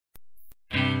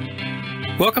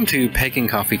Welcome to Pagan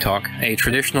Coffee Talk, a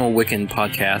traditional Wiccan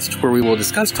podcast where we will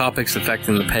discuss topics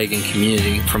affecting the pagan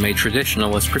community from a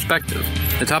traditionalist perspective.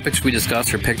 The topics we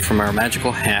discuss are picked from our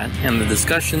magical hat, and the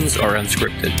discussions are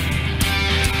unscripted.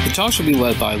 The talks will be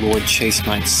led by Lord Chase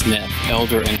Knight Smith,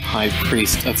 Elder and High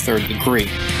Priest of Third Degree,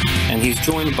 and he's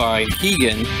joined by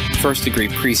Pagan, First Degree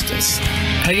Priestess.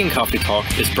 Pagan Coffee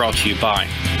Talk is brought to you by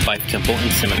Life Temple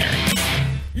and Seminary.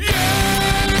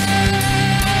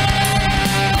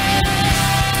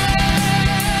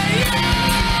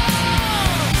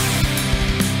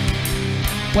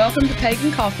 Welcome to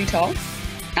Pagan Coffee Talk.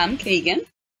 I'm Keegan,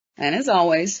 and as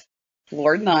always,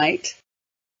 Lord Knight.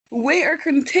 We are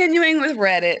continuing with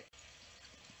Reddit.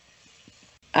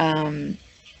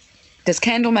 Does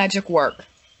candle magic work?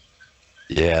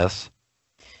 Yes.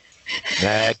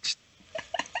 Next.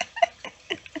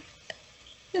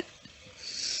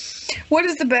 What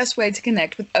is the best way to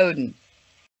connect with Odin?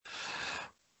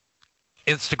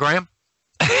 Instagram.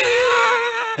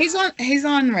 He's on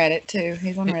Reddit too.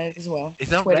 He's on Reddit as well.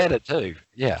 He's on Twitter. Reddit too.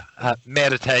 Yeah.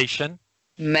 Meditation.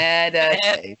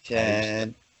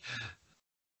 Meditation.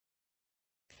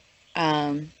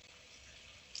 I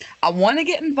want to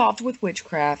get involved with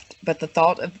witchcraft, but the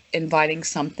thought of inviting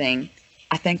something,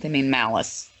 I think they mean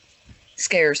malice,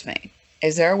 scares me.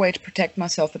 Is there a way to protect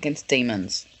myself against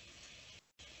demons?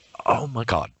 Oh my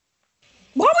God.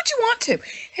 Why would you want to?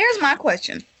 Here's my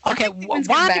question. Okay, why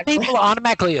do people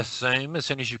automatically assume as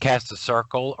soon as you cast a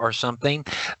circle or something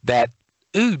that,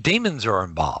 ooh, demons are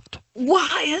involved?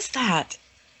 Why is that?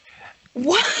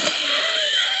 What?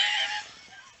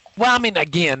 Well, I mean,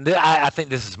 again, I think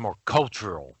this is more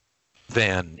cultural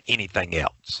than anything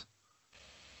else.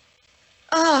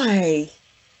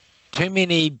 Too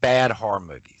many bad horror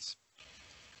movies.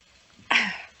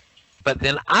 But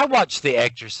then I watch The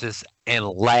Exorcist and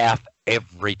laugh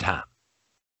every time.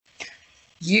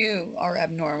 You are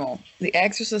abnormal. The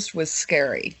Exorcist was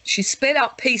scary. She spit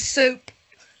out pea soup.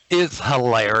 It's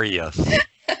hilarious.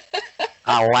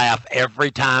 I laugh every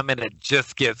time and it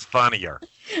just gets funnier.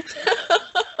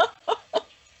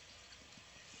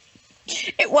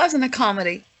 It wasn't a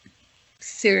comedy.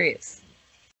 Serious.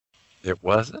 It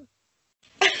wasn't?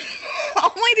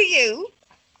 Only to you.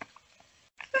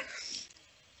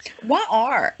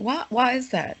 Why is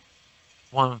that?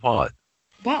 One what?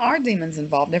 Why are demons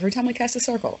involved every time we cast a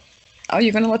circle? Oh,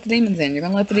 you're going to let the demons in. You're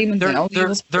going to let the demons in. Oh,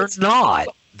 they're not.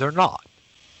 They're not.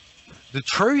 The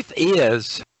truth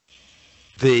is,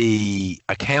 the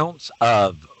accounts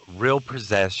of real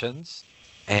possessions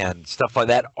and stuff like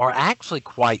that are actually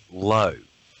quite low.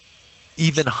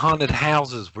 Even haunted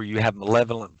houses where you have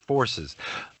malevolent forces,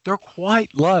 they're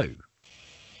quite low.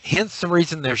 Hence the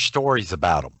reason there's stories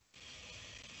about them.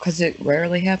 Because it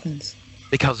rarely happens.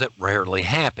 Because it rarely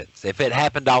happens. If it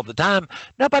happened all the time,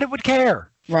 nobody would care.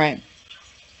 Right.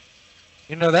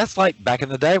 You know, that's like back in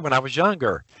the day when I was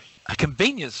younger. A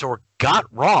convenience store got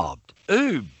robbed.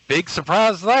 Ooh, big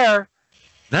surprise there.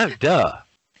 No, duh.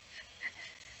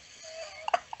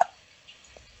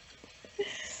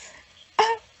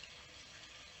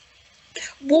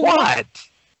 Well, what?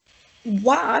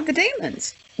 Why the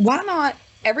demons? Why not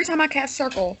every time I cast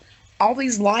circle, all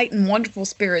these light and wonderful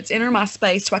spirits enter my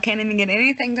space so I can't even get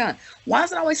anything done? Why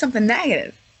is it always something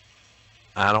negative?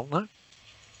 I don't know.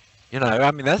 You know,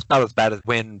 I mean, that's not as bad as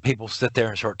when people sit there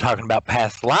and start talking about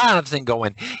past lives and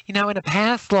going, you know, in a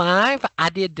past life,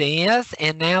 I did this,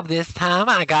 and now this time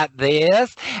I got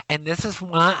this, and this is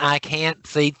why I can't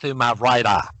see through my right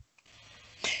eye.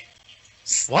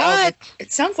 What?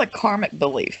 It sounds like karmic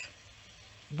belief.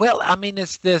 Well, I mean,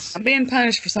 it's this... I'm being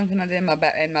punished for something I did in my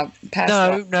past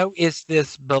life. No, it's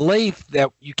this belief that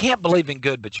you can't believe in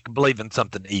good, but you can believe in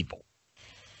something evil.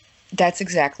 That's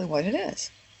exactly what it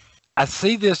is. I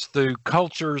see this through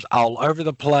cultures all over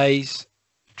the place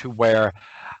to where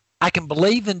I can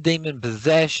believe in demon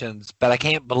possessions, but I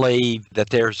can't believe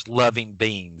that there's loving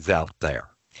beings out there.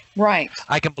 Right.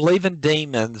 I can believe in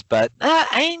demons, but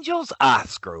angels,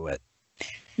 screw it.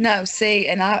 No, see,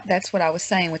 and that's what I was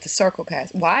saying with the circle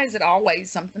cast. Why is it always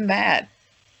something bad?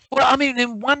 Well, I mean,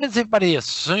 then why does everybody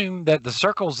assume that the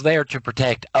circle's there to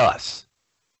protect us?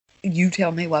 You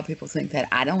tell me why people think that.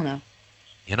 I don't know.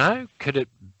 You know, could it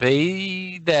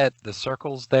be that the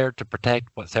circle's there to protect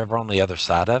what's ever on the other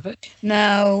side of it?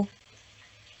 No.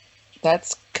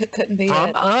 Couldn't be From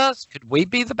it. us? Could we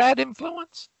be the bad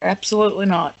influence? Absolutely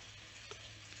not.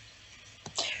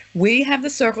 We have the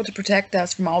circle to protect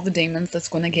us from all the demons that's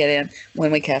going to get in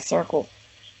when we cast circle.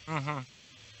 Mm-hmm.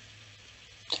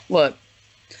 Look,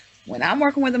 when I'm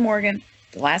working with a Morgan,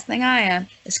 the last thing I am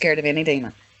is scared of any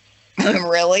demon.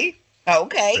 Really?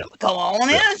 Okay, really? Come on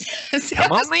in.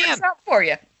 Come on in. For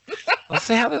you. Let's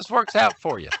see how this works out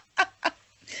for you.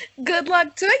 Good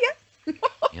luck to you.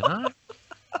 You know?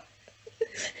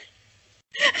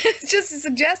 It's just a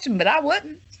suggestion, but I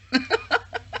wouldn't.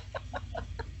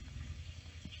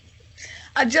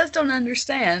 I just don't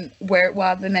understand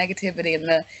why the negativity and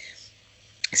the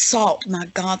salt. My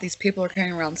God, these people are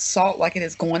carrying around salt like it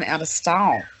is going out of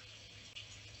style.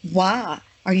 Why?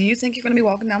 Or you think you're going to be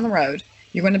walking down the road,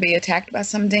 you're going to be attacked by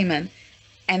some demon,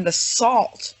 and the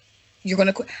salt, you're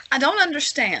going to... I don't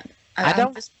understand. I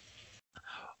don't...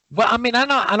 Well, I mean,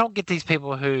 I don't get these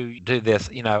people who do this.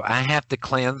 You know, I have to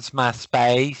cleanse my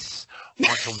space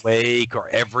once a week or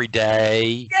every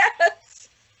day. Yes.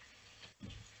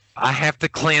 I have to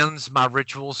cleanse my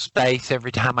ritual space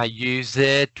every time I use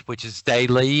it, which is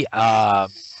daily. Why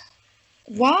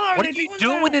are what they are you doing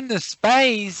doing that? in the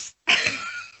space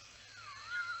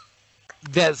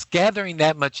that's gathering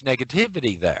that much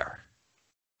negativity there?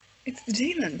 It's the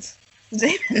demons. The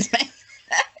demons, man.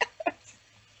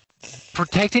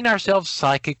 Protecting ourselves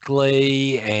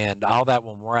psychically and all that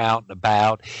when we're out and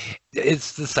about,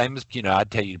 it's the same as, you know, I'd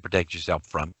tell you to protect yourself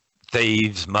from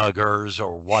thieves, muggers,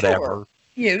 or whatever. Sure.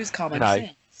 Use common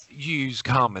sense. Use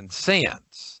common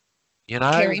sense. You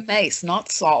know? Carry mace,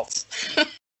 not salt.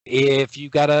 If you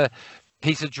got a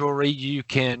piece of jewelry you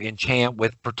can enchant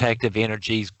with protective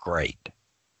energies, great.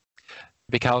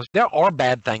 Because there are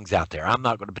bad things out there. I'm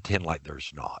not going to pretend like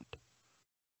there's not.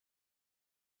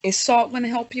 Is salt going to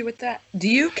help you with that? Do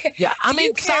you care? Yeah, I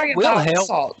mean, salt will help.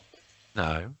 Salt?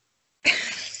 No.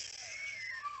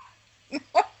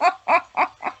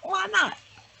 Why not?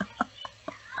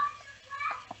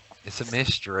 It's a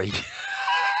mystery.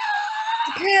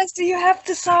 Yes, do you have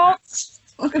the salt?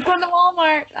 We're going to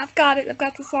Walmart. I've got it. I've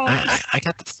got the salt. I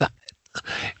got the salt.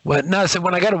 Well, no, so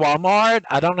when I go to Walmart,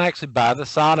 I don't actually buy the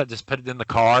salt. I just put it in the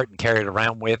cart and carry it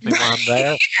around with me when I'm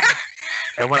there.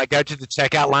 And when I go to the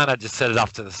checkout line, I just set it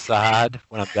off to the side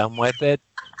when I'm done with it.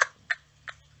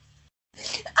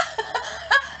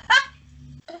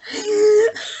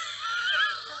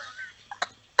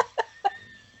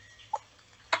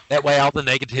 That way all the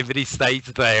negativity stays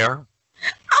there.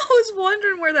 I was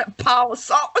wondering where that pile of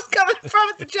salt was coming from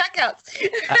at the checkouts.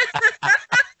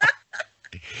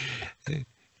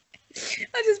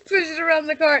 I just push it around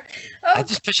the cart. Oh. I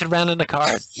just push it around in the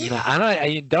cart. You know,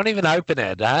 I don't even open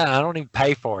it. I don't even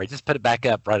pay for it. Just put it back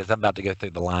up right as I'm about to go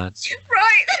through the line.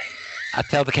 Right. I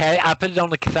tell the cashier, I put it on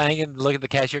the thing and look at the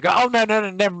cashier. Go, oh no,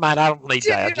 never mind. I don't need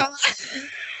that.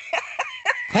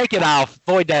 Take it off.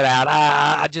 Void that out.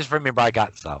 I just remember I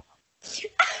got salt.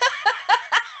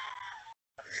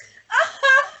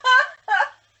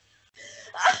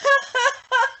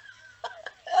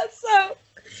 So,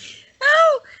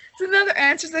 oh, it's another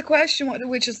answer to the question, what do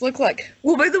witches look like?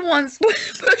 We'll be the ones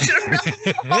pushing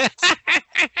around.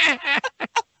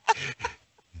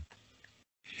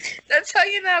 That's how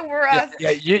you know we're yeah,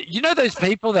 you know those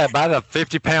people that buy the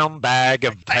 50-pound bag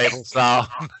of table salt?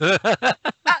 Gotta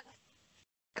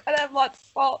have lots of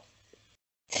salt.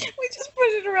 We just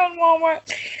push it around Walmart.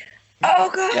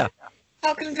 Oh, God. Yeah.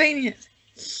 How convenient.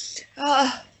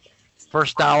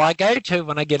 First style I go to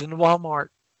when I get into Walmart.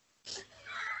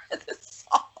 The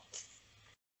salt.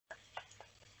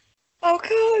 Oh,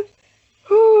 God.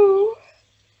 Whoo.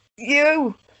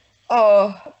 You.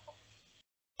 Oh.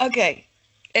 Okay.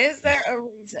 Is there a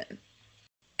reason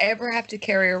ever have to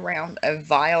carry around a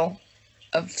vial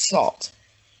of salt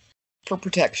for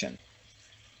protection?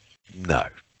 No.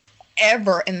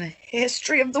 Ever in the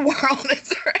history of the world is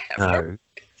there ever? No.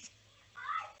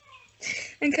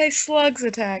 In case slugs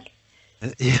attack.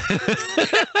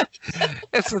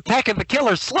 It's attacking the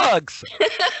killer slugs.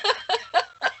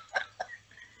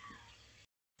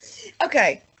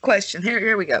 Okay, question.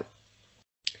 Here we go.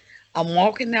 I'm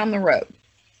walking down the road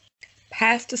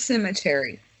past a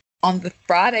cemetery on the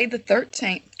Friday the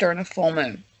 13th during a full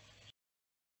moon.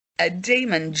 A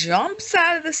demon jumps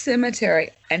out of the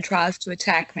cemetery and tries to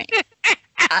attack me.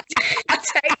 I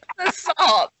take the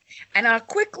salt and I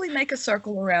quickly make a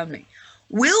circle around me.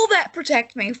 Will that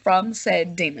protect me from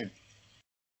said demon?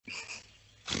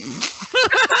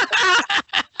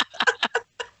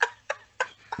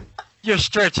 You're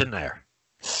stretching there.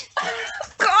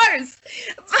 Of course.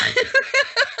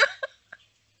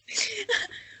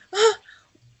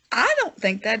 I don't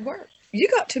think that'd work. You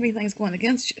got too many things going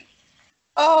against you.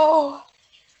 Oh.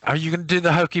 Are you going to do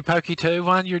the hokey pokey too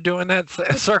while you're doing that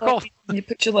circle? You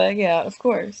put your leg out, of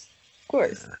course. Of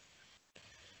course.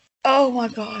 Oh my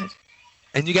God.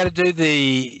 And you got to do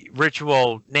the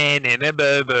ritual, nah,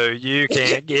 boo, boo, you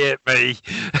can't get me.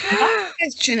 My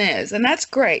question is, and that's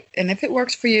great, and if it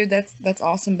works for you, that's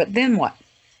awesome, but then what?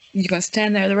 You going to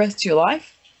stand there the rest of your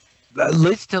life? At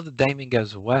least till the demon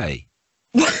goes away.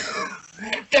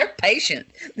 They're patient.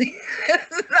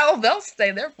 No, they'll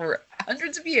stay there for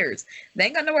hundreds of years. They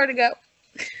ain't got nowhere to go.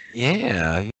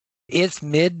 Yeah. It's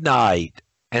midnight,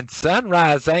 and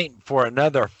sunrise ain't for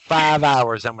another 5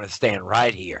 hours. I'm going to stand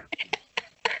right here.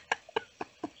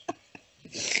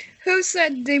 Who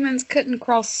said demons couldn't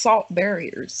cross salt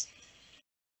barriers?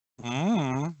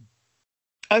 Mm.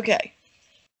 Okay.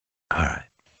 All right.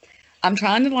 I'm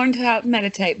trying to learn how to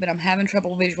meditate, but I'm having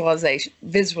trouble visualizing. Oh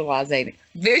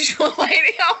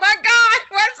my God,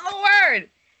 what's the word?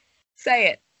 Say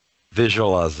it.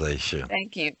 Visualization.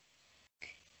 Thank you.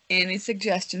 Any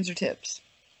suggestions or tips?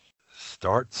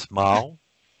 Start small.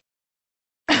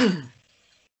 I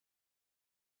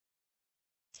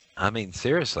mean,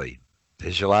 seriously,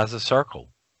 visualize a circle.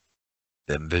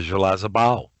 Then visualize a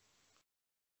ball.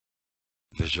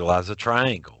 Visualize a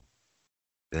triangle.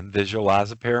 Then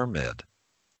visualize a pyramid.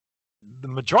 The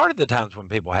majority of the times when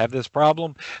people have this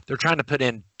problem, they're trying to put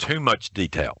in too much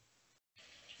detail.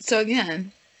 So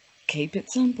again, keep it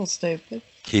simple, stupid.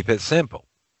 Keep it simple.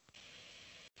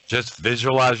 Just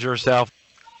visualize yourself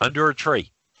under a tree.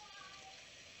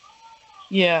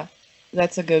 Yeah,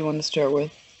 that's a good one to start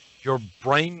with. Your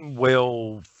brain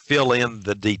will fill in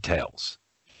the details.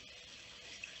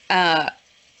 And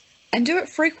do it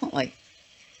frequently.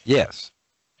 Yes.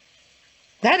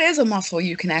 That is a muscle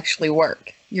you can actually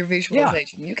work. Your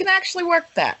visualization. Yeah. You can actually work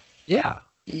that. Yeah.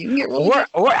 You can get really good.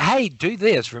 Or hey, do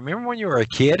this. Remember when you were a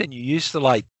kid and you used to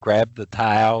like grab the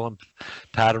towel and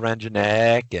tie it around your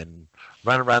neck and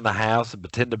run around the house and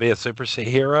pretend to be a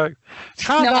superhero?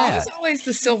 Try that. I was always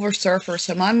the Silver Surfer,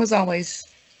 so mine was always,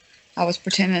 I was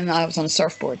pretending I was on a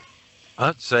surfboard.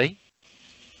 See?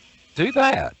 Do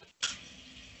that.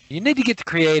 You need to get the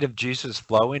creative juices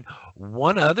flowing.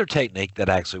 One other technique that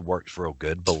actually works real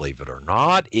good, believe it or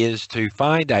not, is to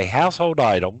find a household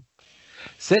item,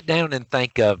 sit down and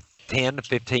think of 10 to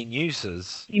 15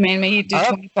 uses. You made me do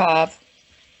 25.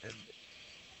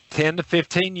 10 to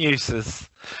 15 uses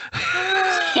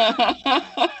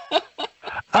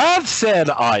of said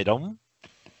item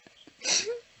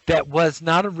that was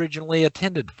not originally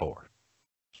intended for.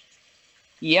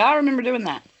 Yeah, I remember doing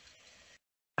that.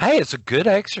 Hey, it's a good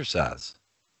exercise.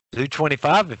 Do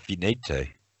 25 if you need to.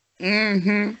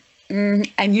 Mm-hmm.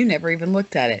 And you never even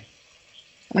looked at it.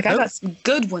 Like, I got some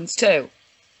good ones, too.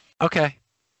 Okay.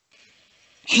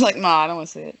 She's like, I don't want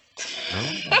to see it.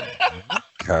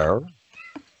 Okay.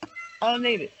 I don't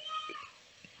need it.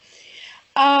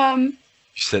 You're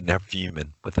sitting there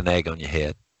fuming with an egg on your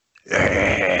head.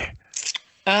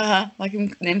 Like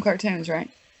in them cartoons, right?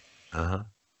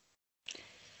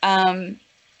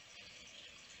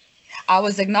 I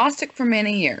was agnostic for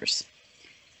many years.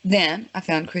 Then I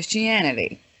found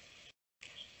Christianity.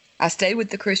 I stayed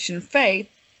with the Christian faith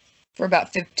for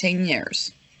about 15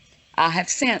 years. I have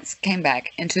since came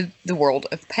back into the world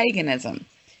of paganism.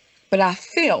 But I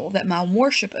feel that my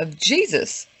worship of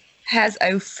Jesus has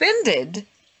offended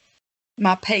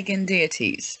my pagan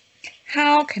deities.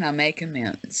 How can I make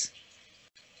amends?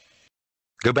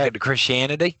 Go back to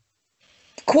Christianity?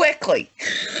 Quickly.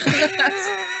 As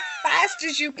fast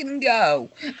as you can go.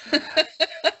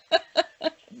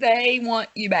 They want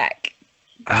you back.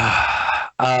 I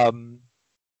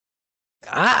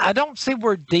don't see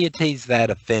where deities that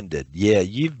offended. Yeah,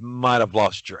 you might have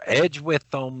lost your edge with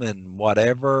them and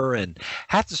whatever, and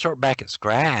have to start back at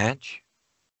scratch.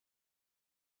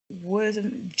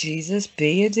 Wouldn't Jesus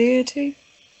be a deity?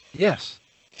 Yes.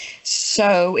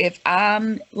 So if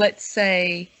let's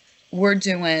say we're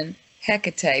doing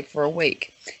Hecate for a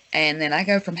week, and then I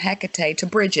go from Hecate to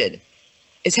Bridget.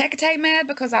 Is Hecate mad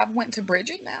because I went to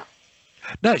Bridget now?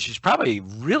 No, she's probably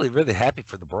really, really happy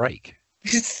for the break.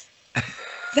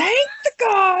 Thank the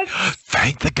gods.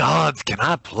 Thank the gods. Can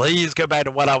I please go back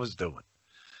to what I was doing?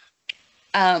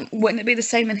 Wouldn't it be the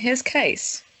same in his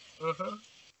case? Mm-hmm.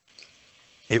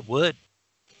 It would.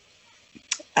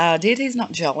 Deity's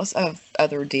not jealous of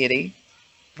other deity.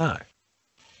 No.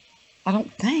 I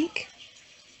don't think.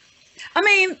 I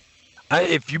mean...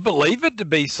 if you believe it to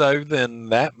be so, then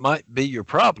that might be your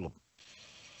problem.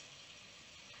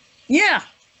 Yeah.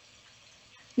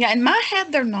 Yeah, in my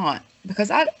head, they're not.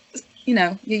 Because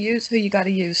you use who you got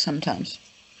to use sometimes.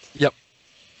 Yep.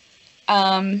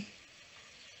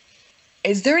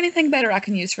 Is there anything better I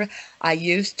can use for... I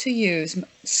used to use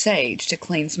sage to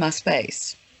cleanse my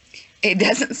space. It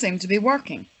doesn't seem to be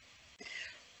working.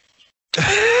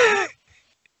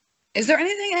 Is there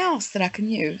anything else that I can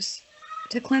use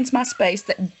to cleanse my space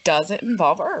that doesn't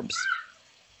involve herbs?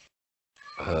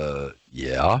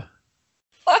 Yeah.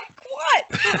 Like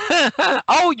what?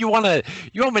 Oh, you want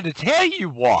me to tell you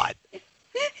what?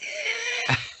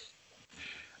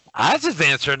 I was just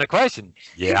answering the question.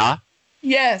 Yeah.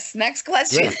 Yes. Next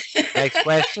question. Yes. Next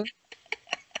question.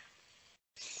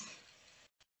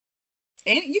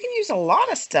 And you can use a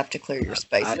lot of stuff to clear your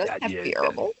space. It doesn't have to be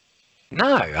herbal.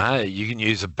 No, you can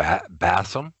use a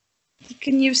balsam. You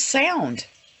can use sound.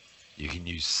 You can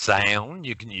use sound.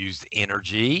 You can use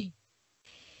energy.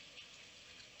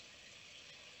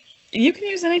 You can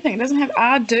use anything. It doesn't have.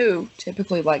 I do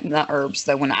typically like nut herbs,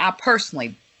 though. When I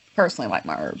personally like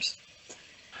my herbs.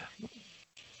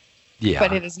 Yeah.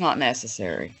 But it is not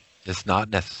necessary. It's not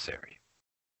necessary.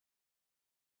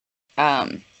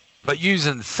 But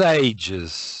using sage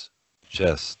is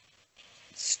just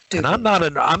stupid. And I'm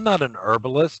not an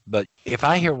herbalist, but if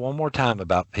I hear one more time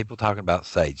about people talking about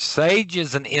sage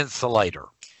is an insulator.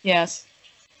 Yes.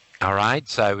 All right.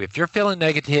 So if you're feeling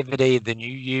negativity, then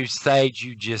you use sage,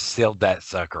 you just sealed that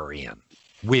sucker in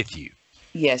with you.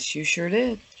 Yes, you sure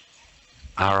did.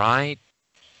 All right.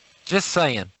 Just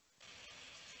saying.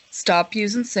 Stop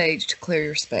using sage to clear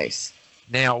your space.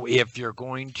 Now, if you're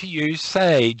going to use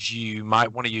sage, you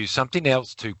might want to use something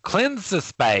else to cleanse the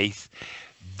space,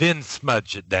 then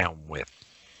smudge it down with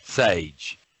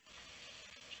sage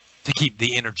to keep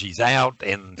the energies out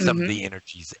and some of the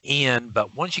energies in.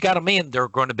 But once you got them in, they're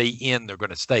going to be in. They're going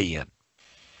to stay in.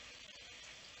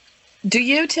 Do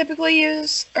you typically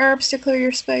use herbs to clear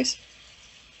your space?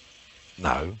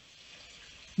 No.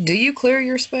 Do you clear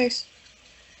your space?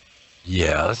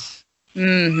 Yes.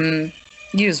 You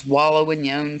just wallow in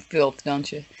your own filth,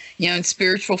 don't you? Your own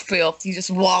spiritual filth. You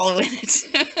just wallow in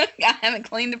it. I haven't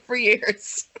cleaned it for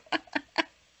years.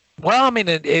 Well, I mean,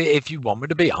 if you want me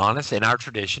to be honest, in our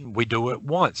tradition, we do it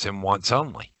once and once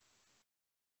only.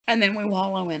 And then we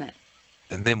wallow in it.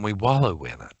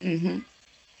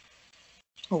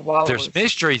 There's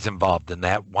mysteries involved in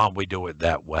that, why we do it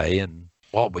that way and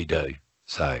what we do.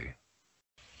 So.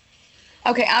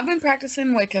 Okay, I've been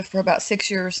practicing Wicca for about 6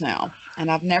 years now,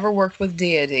 and I've never worked with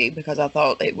deity because I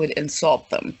thought it would insult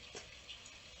them.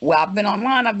 Well, I've been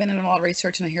online, I've been doing a lot of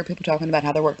research, and I hear people talking about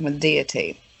how they're working with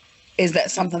deity. Is that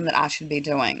something that I should be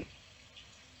doing?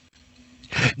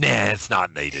 Nah, it's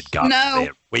not needed. God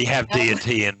forbid. We have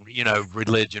deity in,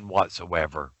 religion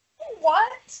whatsoever.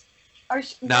 What?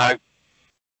 No,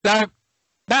 not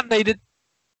needed.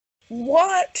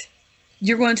 What?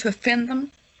 You're going to offend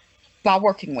them by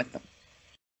working with them?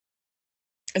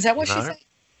 Is that what she said?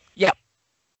 Yep.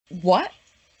 What?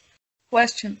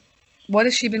 Question. What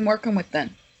has she been working with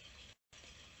then?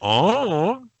 Oh, I don't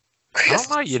know.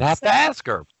 You'd have to ask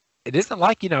her. It isn't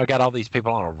like, I got all these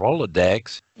people on a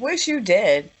Rolodex. Wish you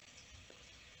did.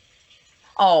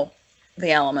 Oh,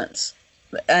 the elements.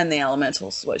 And the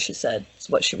elementals is what she said. It's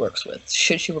what she works with.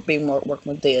 Should she be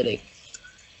working with deity?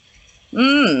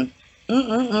 Depends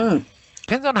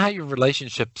on how your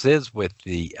relationships is with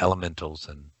the elementals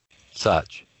and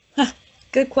such.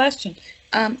 Good question.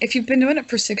 If you've been doing it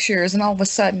for 6 years and all of a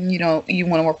sudden, you want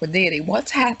to work with deity,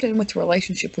 what's happening with the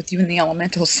relationship with you and the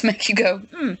elementals to make you go,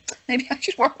 maybe I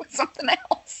should work with something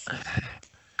else?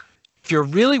 If you're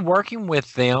really working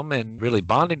with them and really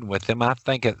bonding with them, I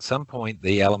think at some point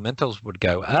the elementals would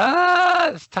go,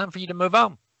 it's time for you to move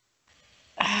on.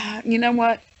 You know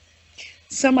what?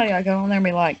 Somebody I go on there and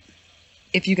be like,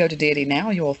 if you go to deity now,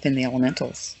 you'll offend the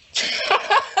elementals.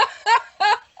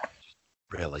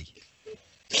 Really?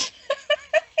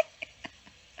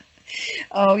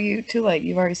 Oh, too late.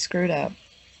 You've already screwed up.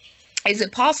 Is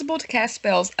it possible to cast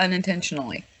spells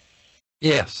unintentionally?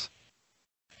 Yes.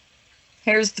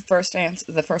 Here's the first answer.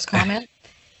 The first comment.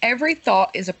 Every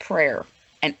thought is a prayer,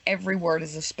 and every word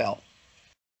is a spell.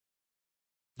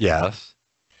 Yes.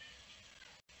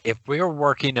 If we're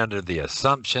working under the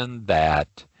assumption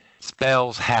that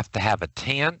spells have to have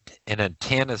intent, and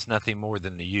intent is nothing more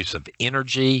than the use of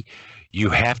energy, you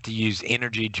have to use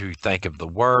energy to think of the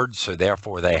words, so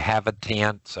therefore they have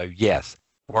intent. So yes,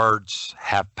 words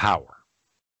have power.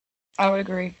 I would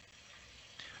agree.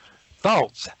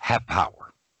 Thoughts have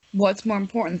power. What's more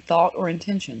important, thought or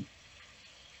intention?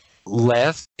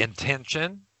 Less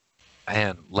intention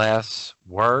and less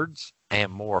words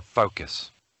and more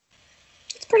focus.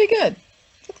 It's pretty good.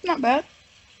 That's not bad.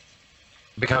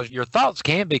 Because your thoughts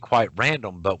can be quite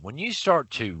random, but when you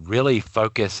start to really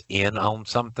focus in on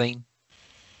something,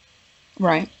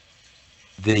 right,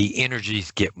 the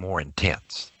energies get more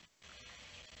intense.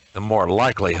 The more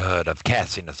likelihood of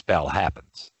casting a spell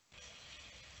happens.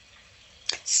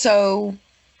 So,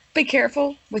 be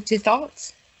careful with your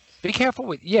thoughts. Be careful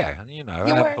with, I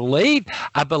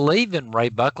believe in Ray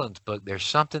Buckland's book, there's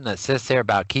something that says there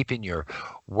about keeping your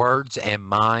words and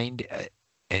mind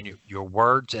and your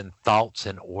words and thoughts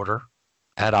in order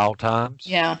at all times.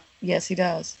 Yeah. Yes, he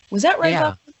does. Was that Ray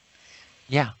Buckland?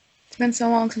 Yeah. It's been so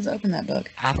long since I opened that book.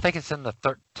 I think it's in the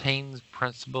 13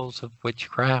 Principles of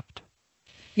Witchcraft.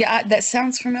 Yeah, that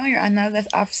sounds familiar. I know that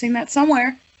I've seen that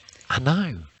somewhere. I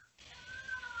know.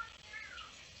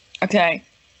 Okay.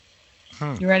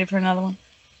 Hmm. You ready for another one?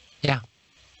 Yeah.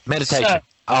 Meditation. So,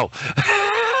 Oh.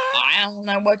 I don't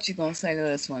know what you're going to say to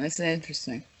this one. It's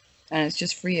interesting. And it's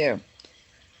just for you.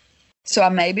 So I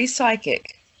may be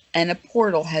psychic, and a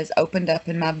portal has opened up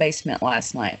in my basement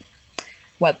last night.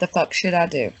 What the fuck should I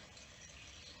do?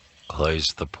 Close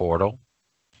the portal.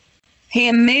 He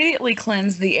immediately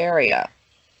cleansed the area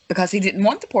because he didn't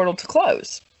want the portal to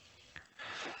close.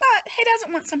 But he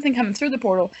doesn't want something coming through the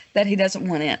portal that he doesn't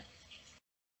want in.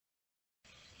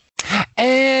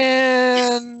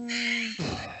 And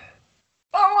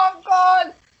Oh my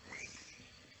god!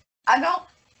 I don't.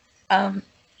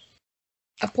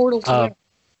 A portal to where?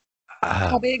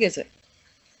 How big is it?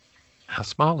 How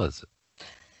small is it?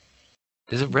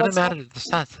 Does it really matter to the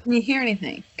size? Can you hear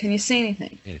anything? Can you see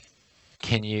anything?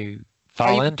 Can you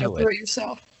fall into it it?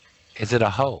 Yourself? Is it a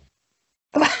hole?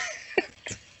 I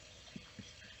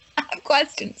have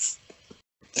questions.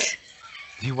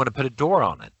 Do you want to put a door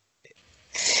on it?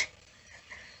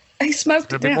 He smoked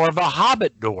It's going to be more of a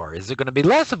hobbit door. Is it going to be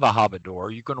less of a hobbit door? Or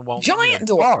are you going to want giant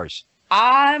door? Bars?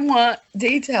 I want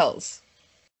details.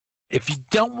 If you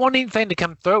don't want anything to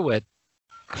come through it,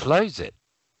 close it.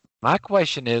 My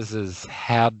question is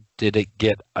how did it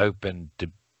get open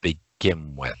to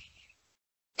begin with?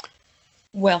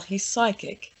 Well, he's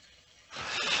psychic.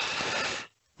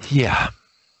 Yeah.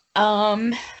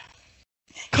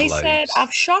 He said,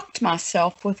 I've shocked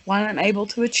myself with what I'm able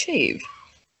to achieve.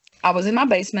 I was in my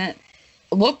basement,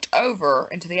 looked over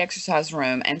into the exercise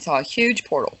room, and saw a huge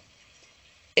portal.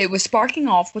 It was sparking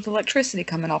off with electricity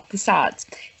coming off the sides.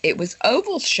 It was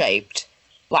oval-shaped,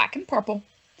 black and purple.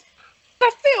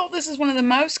 I feel this is one of the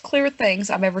most clear things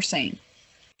I've ever seen.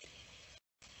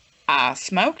 I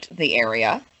smoked the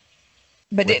area,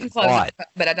 but didn't close it,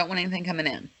 but I don't want anything coming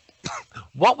in.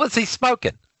 What was he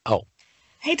smoking? Oh.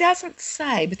 He doesn't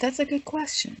say, but that's a good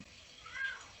question.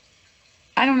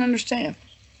 I don't understand.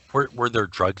 Were there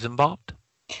drugs involved?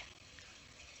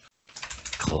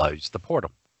 Close the portal.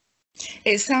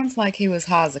 It sounds like he was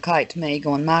high as a kite to me,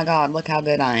 going, my God, look how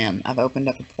good I am. I've opened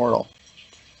up a portal.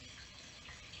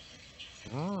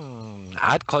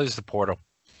 I'd close the portal.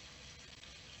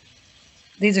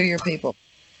 These are your people.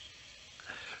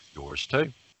 Yours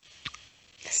too.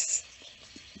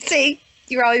 See,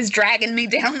 you're always dragging me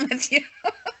down with you.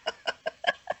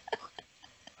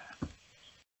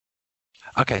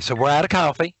 Okay, so we're out of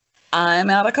coffee. I'm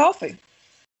out of coffee.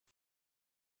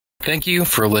 Thank you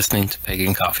for listening to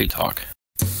Pagan Coffee Talk.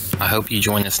 I hope you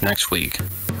join us next week.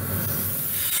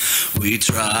 We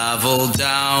travel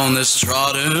down this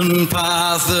trodden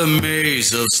path, a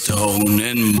maze of stone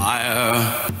and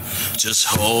mire. Just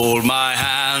hold my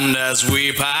hand as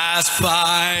we pass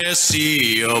by a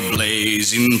sea of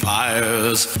blazing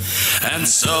pyres. And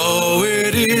so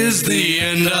it is the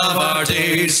end of our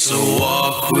days, so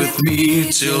walk with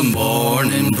me till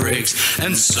morning breaks.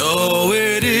 And so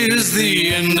it is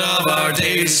the end of our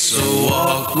days, so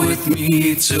walk with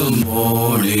me till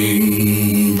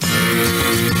morning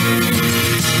breaks.